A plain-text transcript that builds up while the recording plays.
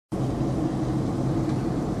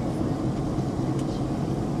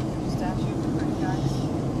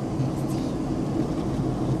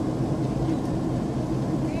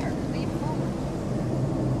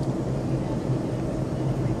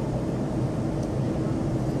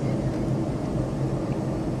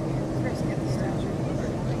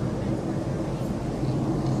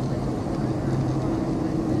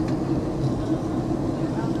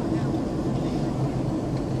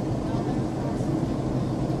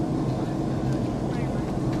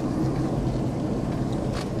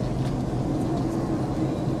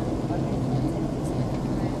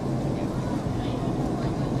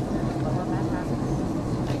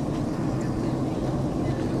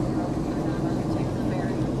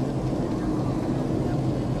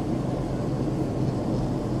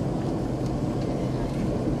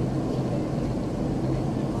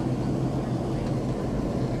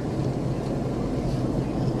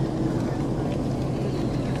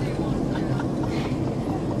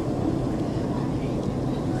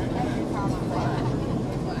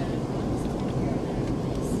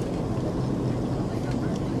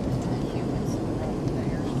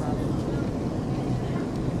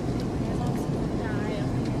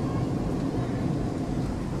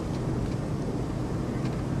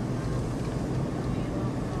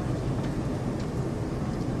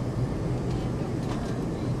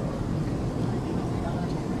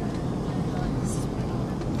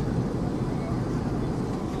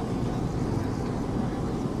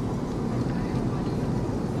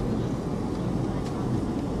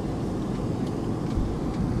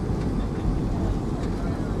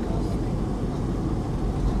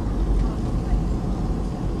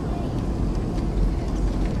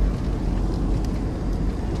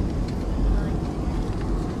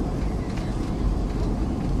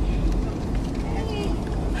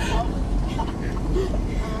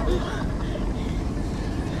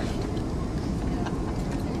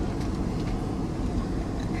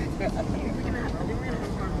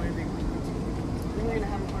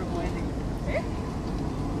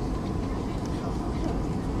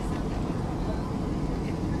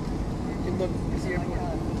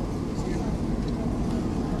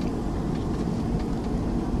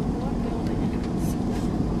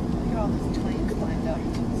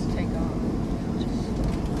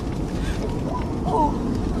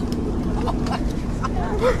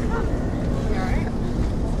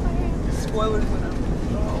Spoilers went up.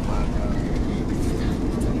 Oh my god.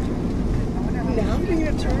 Now I'm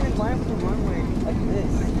gonna turn in line with the runway like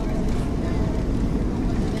this.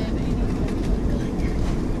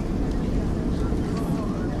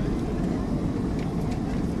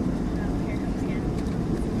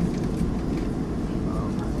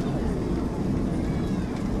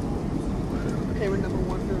 Okay, we're number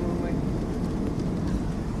one for the runway.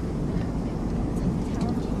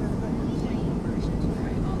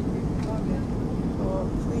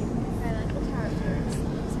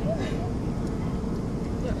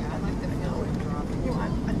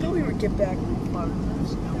 Get back. But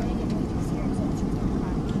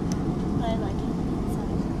I like it.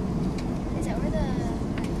 Is that where the...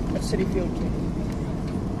 That's City Field.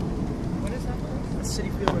 What is that? That's City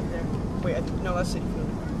Field right there. Wait, no, that's City Field.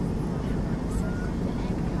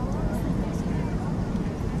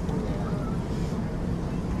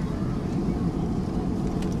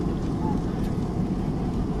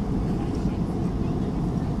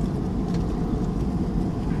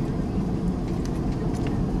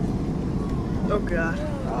 Oh god.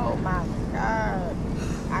 Oh my god.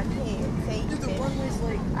 I can't take Dude, the it. runway's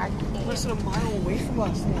like I can't. less than a mile away from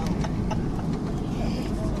us now.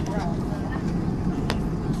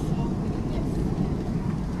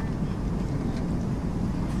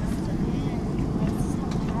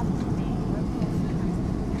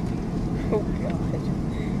 Oh god.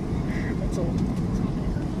 That's all.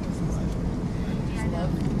 I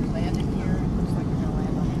love landing here. Looks like we're gonna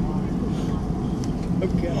land on the water. Oh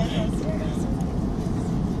god.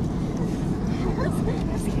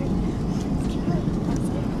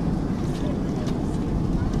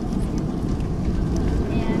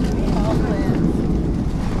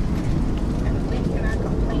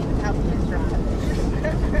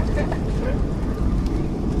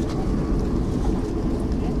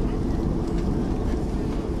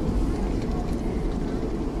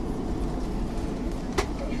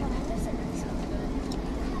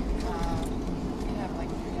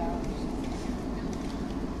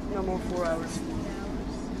 No more 4 hours.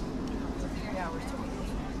 3 hours.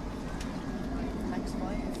 Next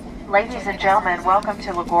flight. Ladies and gentlemen, welcome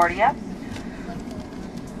to LaGuardia.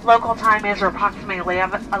 Local time is approximately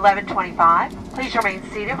 11:25. Please remain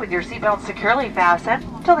seated with your seatbelt securely fastened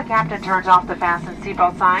until the captain turns off the fasten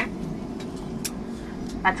seatbelt sign.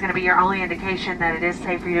 That's going to be your only indication that it is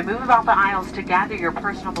safe for you to move about the aisles to gather your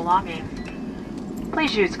personal belongings.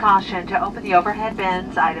 Please use caution to open the overhead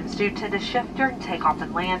bins. Items do tend to shift during takeoff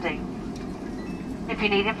and landing. If you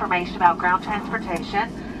need information about ground transportation,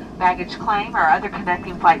 baggage claim, or other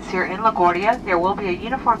connecting flights here in LaGuardia, there will be a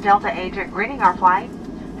uniformed Delta agent greeting our flight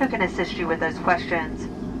who can assist you with those questions.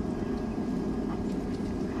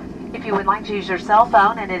 If you would like to use your cell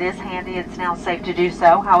phone, and it is handy, it's now safe to do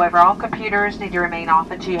so. However, all computers need to remain off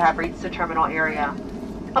until you have reached the terminal area.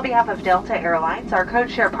 On behalf of Delta Airlines, our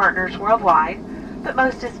codeshare partners worldwide, but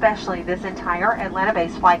most especially this entire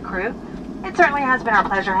Atlanta-based flight crew, it certainly has been our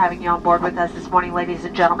pleasure having you on board with us this morning, ladies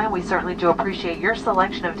and gentlemen. We certainly do appreciate your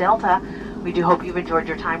selection of Delta. We do hope you've enjoyed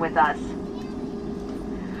your time with us.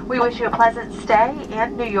 We wish you a pleasant stay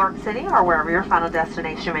in New York City or wherever your final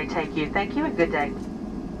destination may take you. Thank you and good day.